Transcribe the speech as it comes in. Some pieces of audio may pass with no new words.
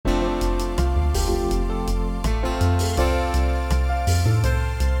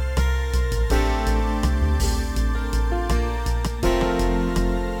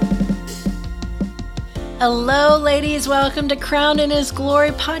Hello, ladies. Welcome to Crowned in His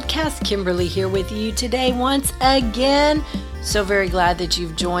Glory podcast. Kimberly here with you today once again. So very glad that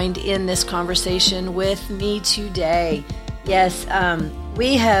you've joined in this conversation with me today. Yes,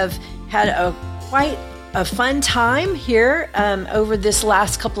 we have had quite a fun time here over this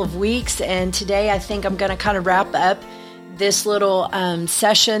last couple of weeks. And today I think I'm going to kind of wrap up this little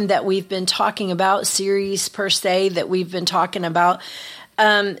session that we've been talking about, series per se that we've been talking about.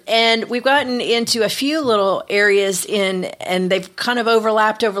 And we've gotten into a few little areas and they've kind of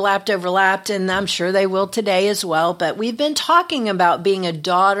overlapped, and I'm sure they will today as well. But we've been talking about being a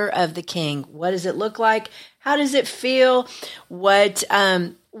daughter of the King. What does it look like? How does it feel? What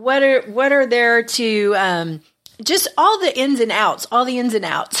are there to, just all the ins and outs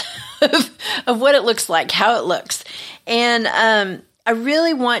of what it looks like, how it looks. And, I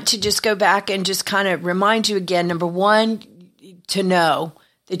really want to just go back and just kind of remind you again, number one, to know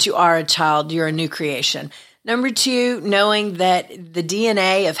that you are a child, you're a new creation. Number two, knowing that the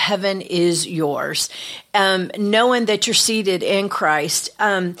DNA of heaven is yours, knowing that you're seated in Christ.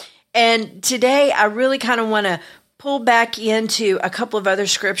 And today I really kind of want to pull back into a couple of other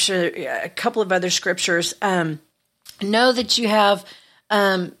scriptures. Know that you have,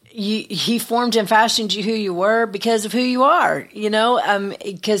 He formed and fashioned you who you were because of who you are,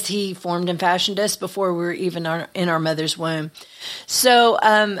 because He formed and fashioned us before we were even in our mother's womb. So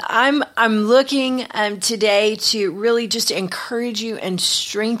I'm looking today to really just encourage you and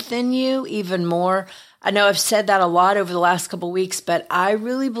strengthen you even more. I know I've said that a lot over the last couple of weeks, but I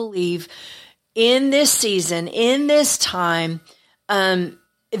really believe in this season, in this time,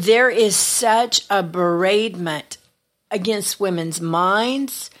 there is such a beratement against women's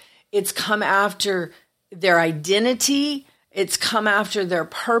minds. It's come after their identity. It's come after their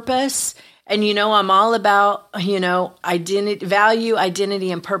purpose. And, I'm all about, identity, value,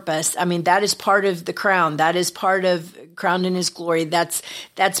 identity, and purpose. I mean, that is part of the crown. That is part of Crowned in His Glory. That's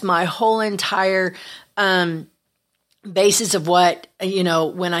my whole entire basis of what,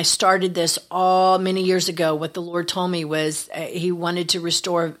 when I started this all many years ago, what the Lord told me was He wanted to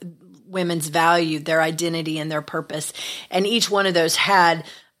restore women's value, their identity, and their purpose. And each one of those had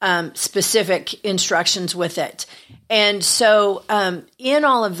specific instructions with it. And so in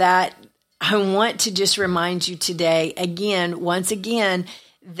all of that, I want to just remind you today, once again,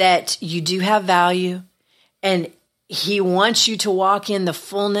 that you do have value, and He wants you to walk in the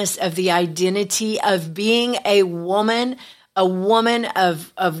fullness of the identity of being a woman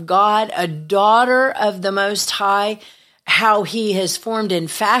of God, a daughter of the Most High, how He has formed and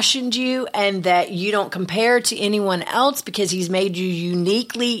fashioned you, and that you don't compare to anyone else because He's made you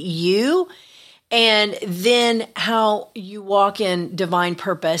uniquely you. And then how you walk in divine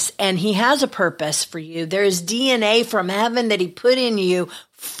purpose, and He has a purpose for you. There is DNA from heaven that He put in you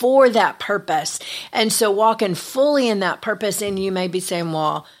for that purpose. And so walking fully in that purpose, and you may be saying,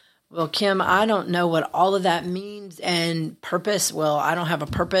 well, Kim, I don't know what all of that means, and purpose. Well, I don't have a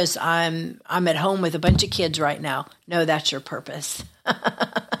purpose. I'm at home with a bunch of kids right now. No, that's your purpose.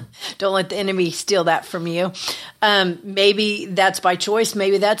 Don't let the enemy steal that from you. Maybe that's by choice.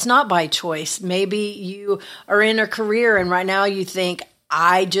 Maybe that's not by choice. Maybe you are in a career and right now you think,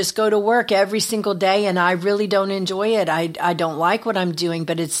 I just go to work every single day and I really don't enjoy it. I don't like what I'm doing,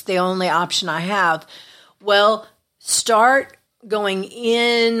 but it's the only option I have. Well, start going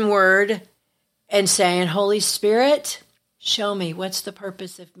inward and saying, Holy Spirit, show me what's the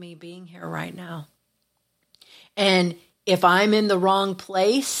purpose of me being here right now. And if I'm in the wrong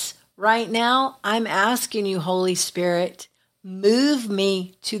place right now, I'm asking you, Holy Spirit, move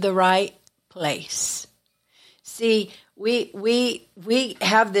me to the right place. See, we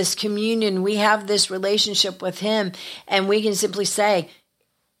have this communion, we have this relationship with Him, and we can simply say,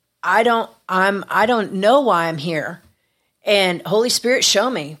 I don't know why I'm here. And Holy Spirit, show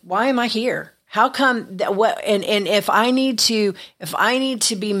me, why am I here? How come that? What? And if I need to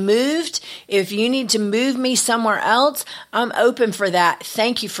be moved, if you need to move me somewhere else, I'm open for that.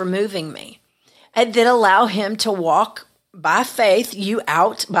 Thank you for moving me, and then allow Him to walk by faith, you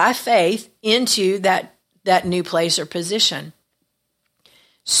out by faith into that new place or position.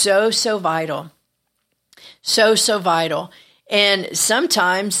 So vital, so vital. And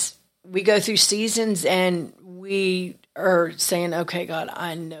sometimes we go through seasons and we are saying, okay, God,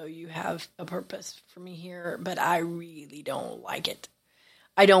 I know you have a purpose for me here, but I really don't like it.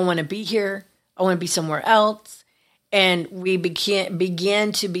 I don't want to be here. I want to be somewhere else. And we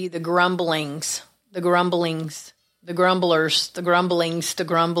begin to be the grumblers.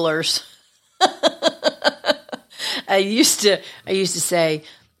 I used to say,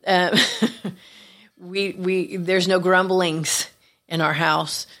 we there's no grumblings in our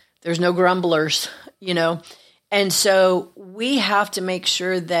house. There's no grumblers you know. And so we have to make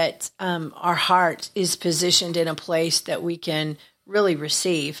sure that our heart is positioned in a place that we can really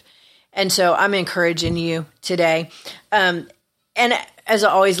receive. And so I'm encouraging you today. And as I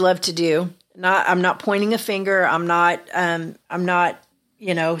always love to do, I'm not pointing a finger. I'm not,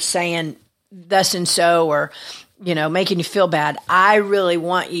 saying thus and so, or, making you feel bad. I really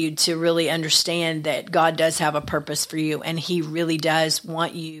want you to really understand that God does have a purpose for you, and he really does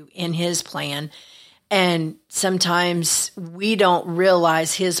want you in his plan. And sometimes we don't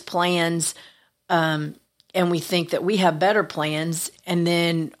realize his plans, and we think that we have better plans. And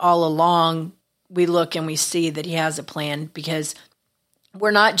then all along we look and we see that he has a plan, because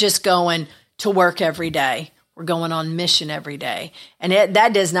we're not just going to work every day. We're going on mission every day. And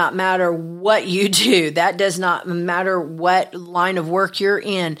that does not matter what you do. That does not matter what line of work you're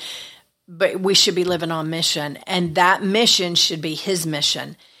in, but we should be living on mission. And that mission should be his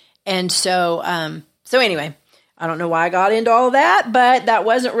mission. And so anyway, I don't know why I got into all of that, but that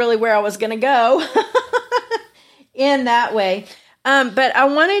wasn't really where I was going to go in that way. But I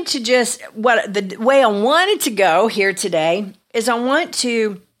wanted to the way I wanted to go here today is I want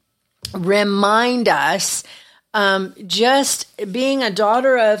to remind us, just being a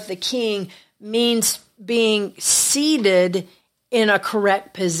daughter of the King means being seated in a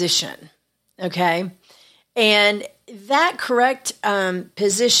correct position. Okay. And that correct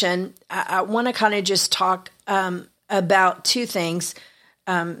position, I want to kind of just talk about two things.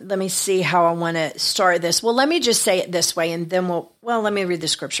 Let me see how I want to start this. Well, let me just say it this way, and then let me read the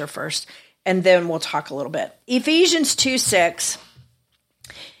scripture first, and then we'll talk a little bit. Ephesians 2:6,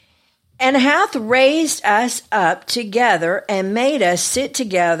 and hath raised us up together and made us sit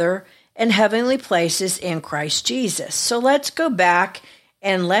together in heavenly places in Christ Jesus. So let's go back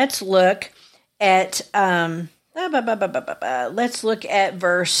and let's look at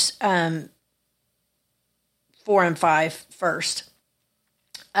verse 4 and 5 first.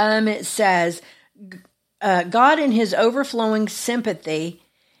 It says, God in his overflowing sympathy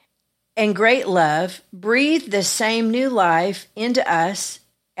and great love breathed the same new life into us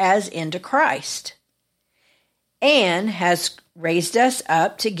as into Christ, and has raised us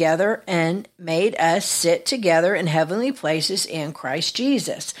up together and made us sit together in heavenly places in Christ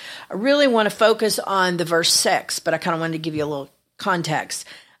Jesus. I really want to focus on the verse 6, but I kind of wanted to give you a little context.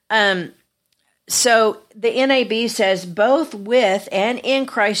 So the NAB says, both with and in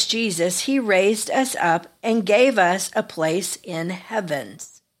Christ Jesus, he raised us up and gave us a place in the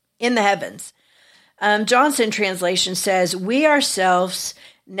heavens. Johnson translation says, we ourselves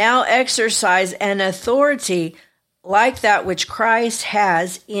now exercise an authority like that which Christ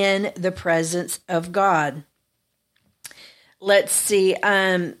has in the presence of God. Let's see.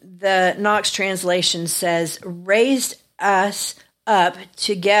 The Knox translation says, raised us up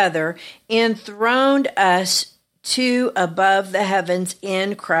together, enthroned us to above the heavens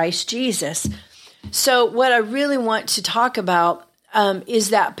in Christ Jesus. So what I really want to talk about is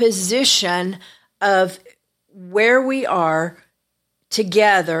that position of where we are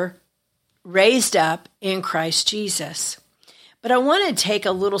together, raised up in Christ Jesus. But I want to take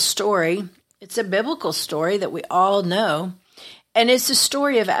a little story. It's a biblical story that we all know, and it's the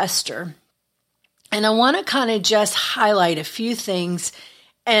story of Esther. And I want to kind of just highlight a few things.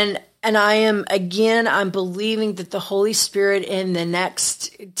 And I'm believing that the Holy Spirit in the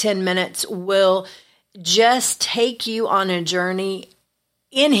next 10 minutes will just take you on a journey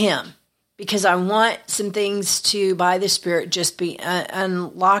in him, because I want some things to, by the Spirit, just be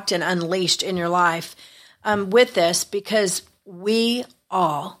unlocked and unleashed in your life with this, because we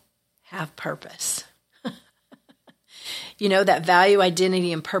all have purpose. That value,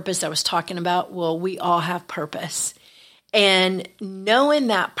 identity, and purpose I was talking about, well, we all have purpose. And knowing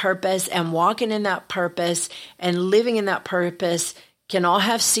that purpose and walking in that purpose and living in that purpose can all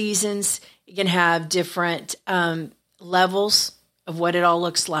have seasons. It can have different levels of what it all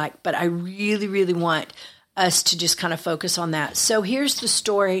looks like. But I really, really want us to just kind of focus on that. So here's the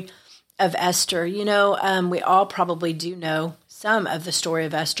story of Esther. We all probably do know some of the story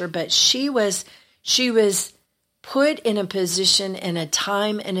of Esther, but she was put in a position, in a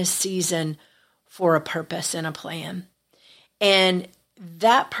time, and a season for a purpose and a plan. And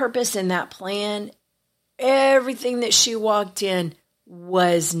that purpose and that plan, everything that she walked in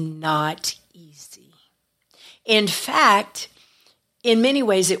was not easy. In fact, in many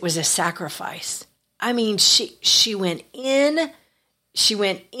ways, it was a sacrifice. I mean, she went in to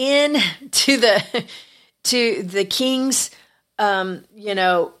the king's,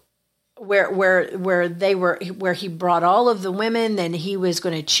 where he brought all of the women, then he was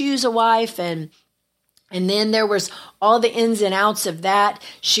going to choose a wife, and then there was all the ins and outs of that.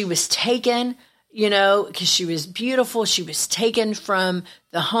 She was taken, because she was beautiful. She was taken from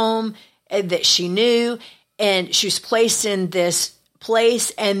the home that she knew, and she was placed in this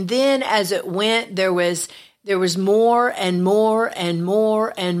place. And then as it went, there was more and more and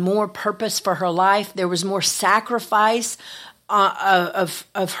more and more purpose for her life. There was more sacrifice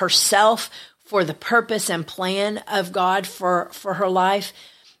of herself for the purpose and plan of God for her life.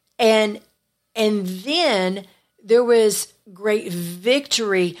 And then there was great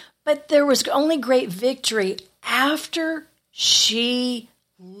victory, but there was only great victory after she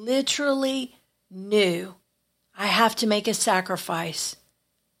literally knew, I have to make a sacrifice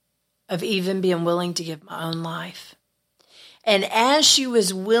of even being willing to give my own life. And as she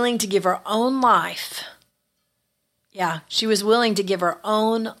was willing to give her own life, she was willing to give her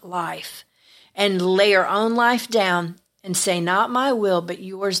own life and lay her own life down and say, not my will, but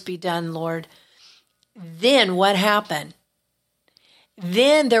yours be done, Lord. Then what happened?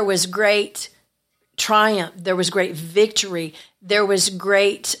 Then there was great triumph. There was great victory. There was a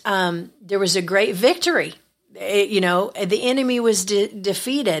great victory. The enemy was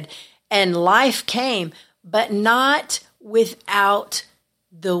defeated and life came, but not without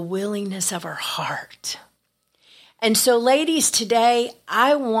the willingness of her heart. And so, ladies, today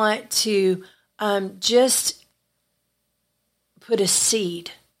I want to just put a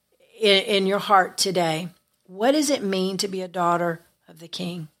seed in your heart today. What does it mean to be a daughter of the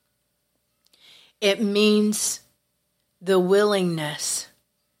King? It means the willingness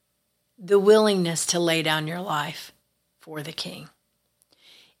to lay down your life for the King.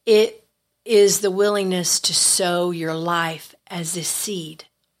 It is the willingness to sow your life as a seed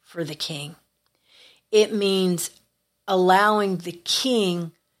for the King. It means allowing the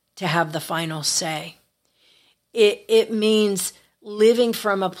King to have the final say. It means living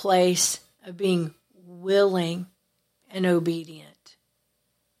from a place of being willing and obedient.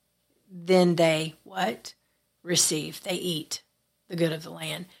 Then they, what? Receive. They eat the good of the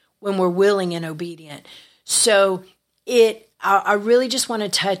land when we're willing and obedient. So I really just want to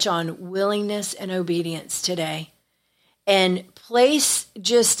touch on willingness and obedience today and place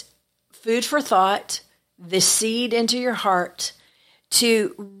just food for thought, the seed into your heart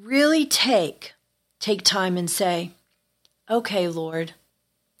to really take time and say, okay, Lord,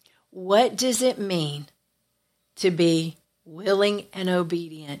 what does it mean to be willing and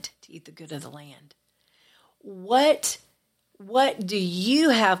obedient to eat the good of the land? What do you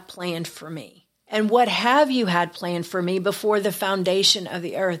have planned for me? And what have you had planned for me before the foundation of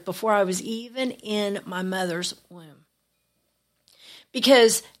the earth, before I was even in my mother's womb?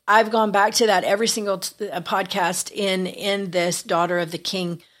 Because I've gone back to that every single podcast in this Daughter of the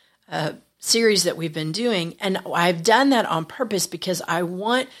King series that we've been doing. And I've done that on purpose because I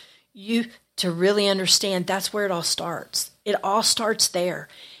want you to really understand that's where it all starts. It all starts there.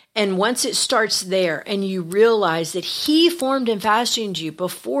 And once it starts there and you realize that he formed and fashioned you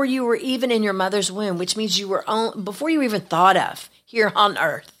before you were even in your mother's womb, which means you were before you were even thought of here on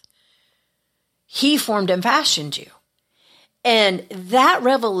earth, he formed and fashioned you. And that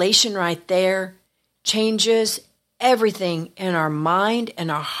revelation right there changes everything in our mind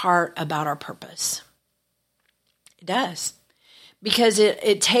and our heart about our purpose. It does. Because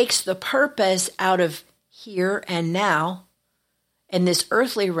it takes the purpose out of here and now in this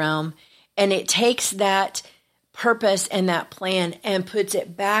earthly realm, and it takes that purpose and that plan and puts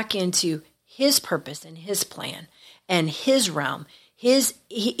it back into his purpose and his plan and his realm.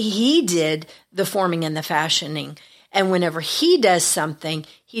 He did the forming and the fashioning. And whenever he does something,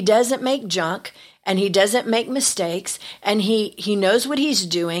 he doesn't make junk and he doesn't make mistakes, and he knows what he's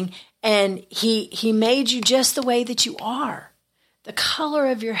doing, and he made you just the way that you are. The color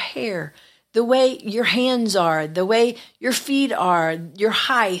of your hair, the way your hands are, the way your feet are, your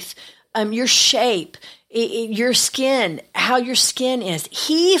height, your shape, your skin, how your skin is.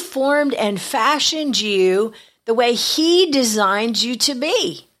 He formed and fashioned you the way he designed you to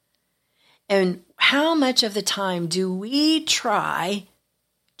be. And how much of the time do we try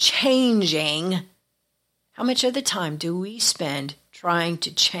changing? How much of the time do we spend trying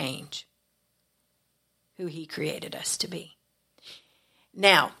to change who he created us to be?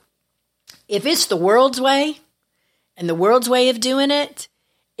 Now, if it's the world's way and the world's way of doing it,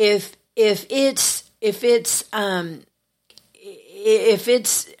 if it's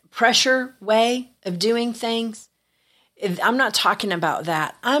pressure way of doing things, I'm not talking about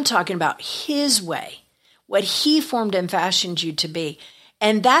that. I'm talking about his way, what he formed and fashioned you to be.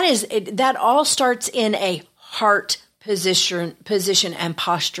 And that all starts in a heart position and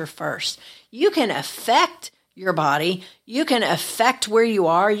posture first. You can affect your body. You can affect where you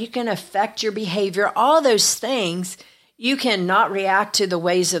are. You can affect your behavior. All those things, You cannot react to the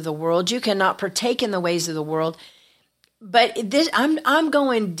ways of the world. You cannot partake in the ways of the world. But I'm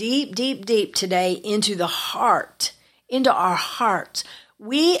going deep, deep, deep today into the heart, into our hearts.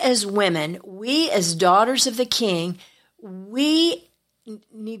 We as women, we as daughters of the King, we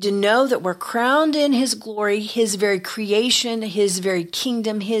need to know that we're crowned in his glory, his very creation, his very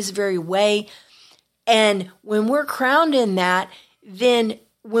kingdom, his very way. And when we're crowned in that, then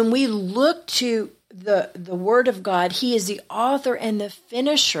when we look to the word of God, he is the author and the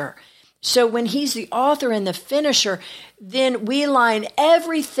finisher. So when he's the author and the finisher, then we line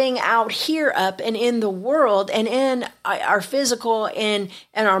everything out here up and in the world and in our physical and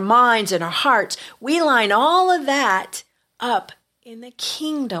our minds and our hearts. We line all of that up in the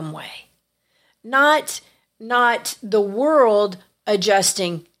kingdom way. Not the world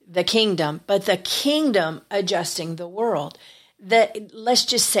adjusting the kingdom, but the kingdom adjusting the world. Let's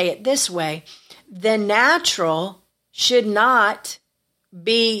just say it this way. The natural should not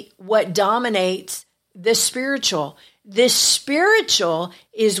be what dominates the spiritual. The spiritual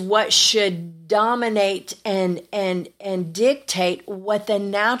is what should dominate and dictate what the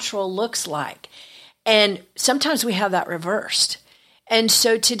natural looks like. And sometimes we have that reversed. And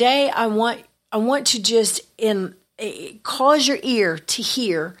so today I want to just cause your ear to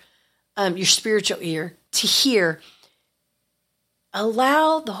hear, your spiritual ear to hear.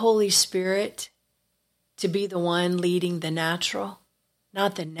 Allow the Holy Spirit to be the one leading the natural,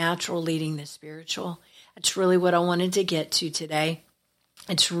 not the natural leading the spiritual. That's really what I wanted to get to today.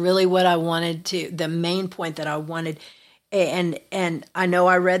 It's really what I wanted to, the main point that I wanted. And I know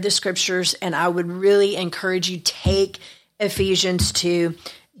I read the scriptures, and I would really encourage you, take Ephesians 2,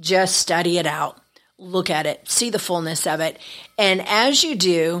 just study it out, look at it, see the fullness of it. And as you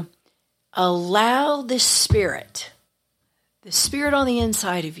do, allow the Spirit on the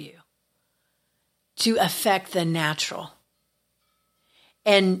inside of you, to affect the natural.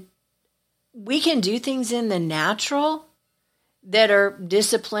 And we can do things in the natural that are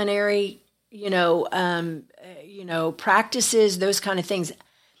disciplinary, practices, those kind of things.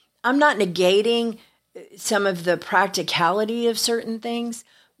 I'm not negating some of the practicality of certain things,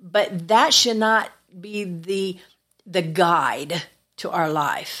 but that should not be the guide to our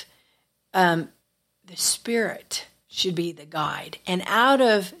life. The Spirit should be the guide. And out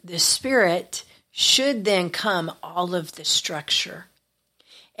of the Spirit should then come all of the structure.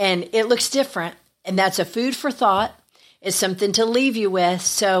 And it looks different, and that's a food for thought. It's something to leave you with.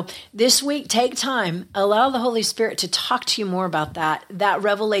 So this week, take time, allow the Holy Spirit to talk to you more about that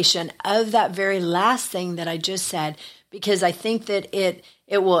revelation of that very last thing that I just said, because I think that it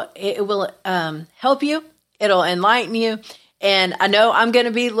will help you. It'll enlighten you. And I know I'm going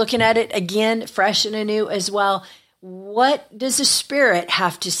to be looking at it again, fresh and anew as well. What does the Spirit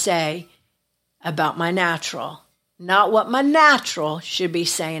have to say about my natural? Not what my natural should be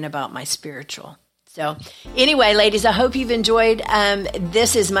saying about my spiritual. So anyway, ladies, I hope you've enjoyed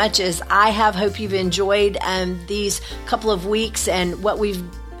this as much as I have. Hope you've enjoyed these couple of weeks and what we've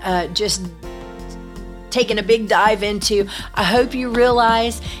just taken a big dive into. I hope you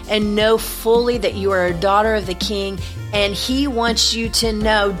realize and know fully that you are a daughter of the King, and he wants you to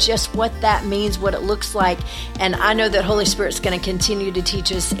know just what that means, what it looks like. And I know that Holy Spirit's going to continue to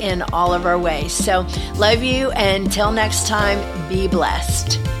teach us in all of our ways. So love you. And until next time, be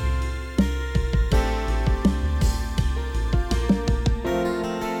blessed.